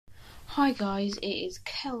Hi guys, it is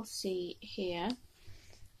Kelsey here,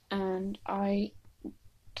 and I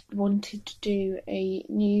wanted to do a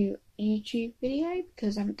new YouTube video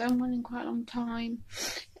because I haven't done one in quite a long time,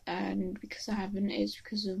 and because I haven't, it's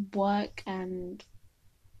because of work and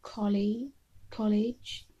college.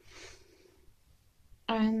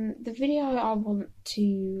 And the video I want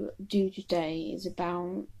to do today is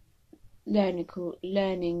about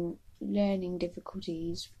learning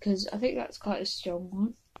difficulties, because I think that's quite a strong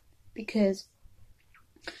one, because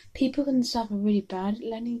people can suffer really bad at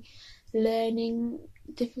learning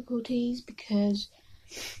difficulties, because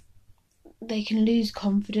they can lose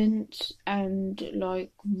confidence and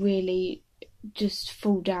really just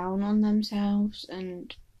fall down on themselves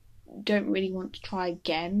and don't really want to try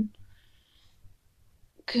again.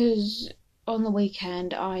 Because on the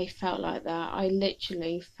weekend I felt like that. I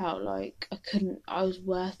literally felt like I was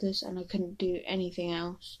worthless and I couldn't do anything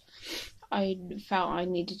else. I felt I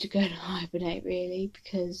needed to go to hibernate, really,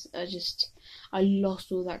 because I lost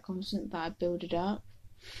all that confidence that I built it up.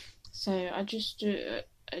 So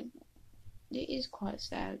it is quite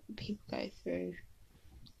sad that people go through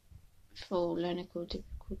full learning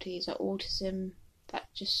difficulties like autism. I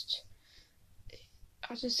just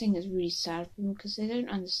think it's really sad for them, because they don't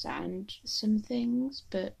understand some things,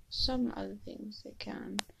 but some other things they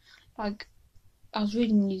can. Like, I was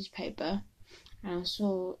reading the newspaper and I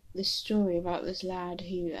saw this story about this lad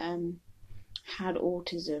who had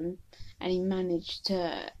autism, and he managed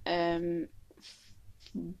to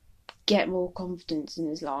get more confidence in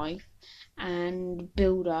his life and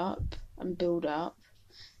build up and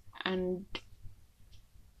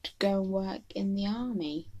to go and work in the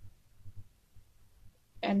army.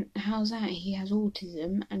 And how's that? He has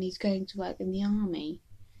autism and he's going to work in the army.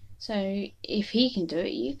 So if he can do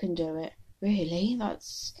it, you can do it. Really,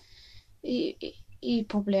 he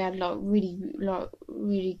probably had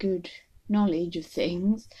really good knowledge of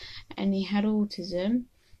things, and he had autism,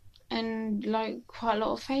 and quite a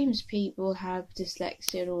lot of famous people have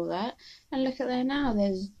dyslexia and all that. And look at there now.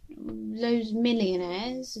 There's loads of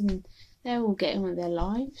millionaires, and they're all getting on with their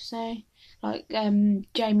lives. So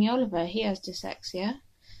Jamie Oliver, he has dyslexia,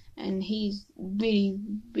 and he's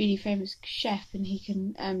really famous chef, and he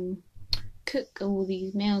can cook all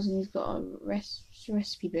these meals, and he's got a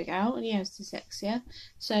recipe book out, and he has dyslexia.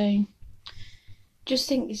 So just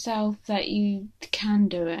think yourself that you can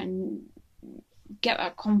do it and get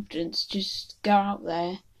that confidence. Just go out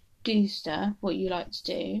there, do stuff what you like to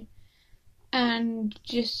do, and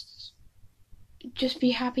just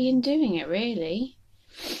be happy in doing it, really.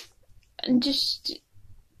 And just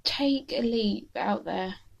take a leap out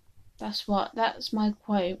there. That's my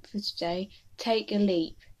quote for today. Take a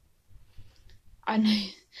leap. I know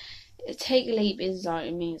take a leap means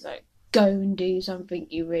go and do something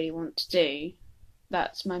you really want to do.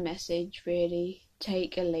 That's my message, really.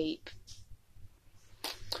 Take a leap.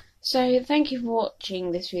 So thank you for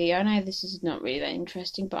watching this video. I know this is not really that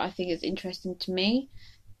interesting, but I think it's interesting to me.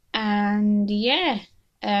 And yeah,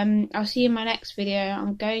 I'll see you in my next video.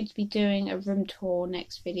 I'm going to be doing a room tour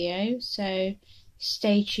next video, so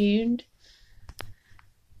stay tuned.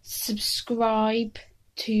 Subscribe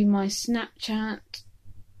to my Snapchat.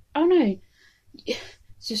 Oh no,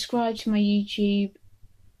 subscribe to my YouTube.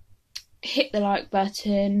 Hit the like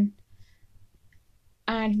button.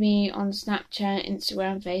 Add me on Snapchat,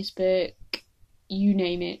 Instagram, Facebook, you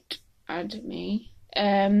name it. Add me.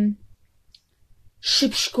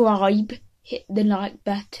 Subscribe. Hit the like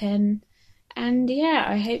button. And yeah,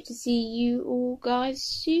 I hope to see you all guys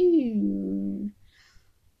soon.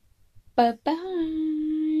 Bye bye.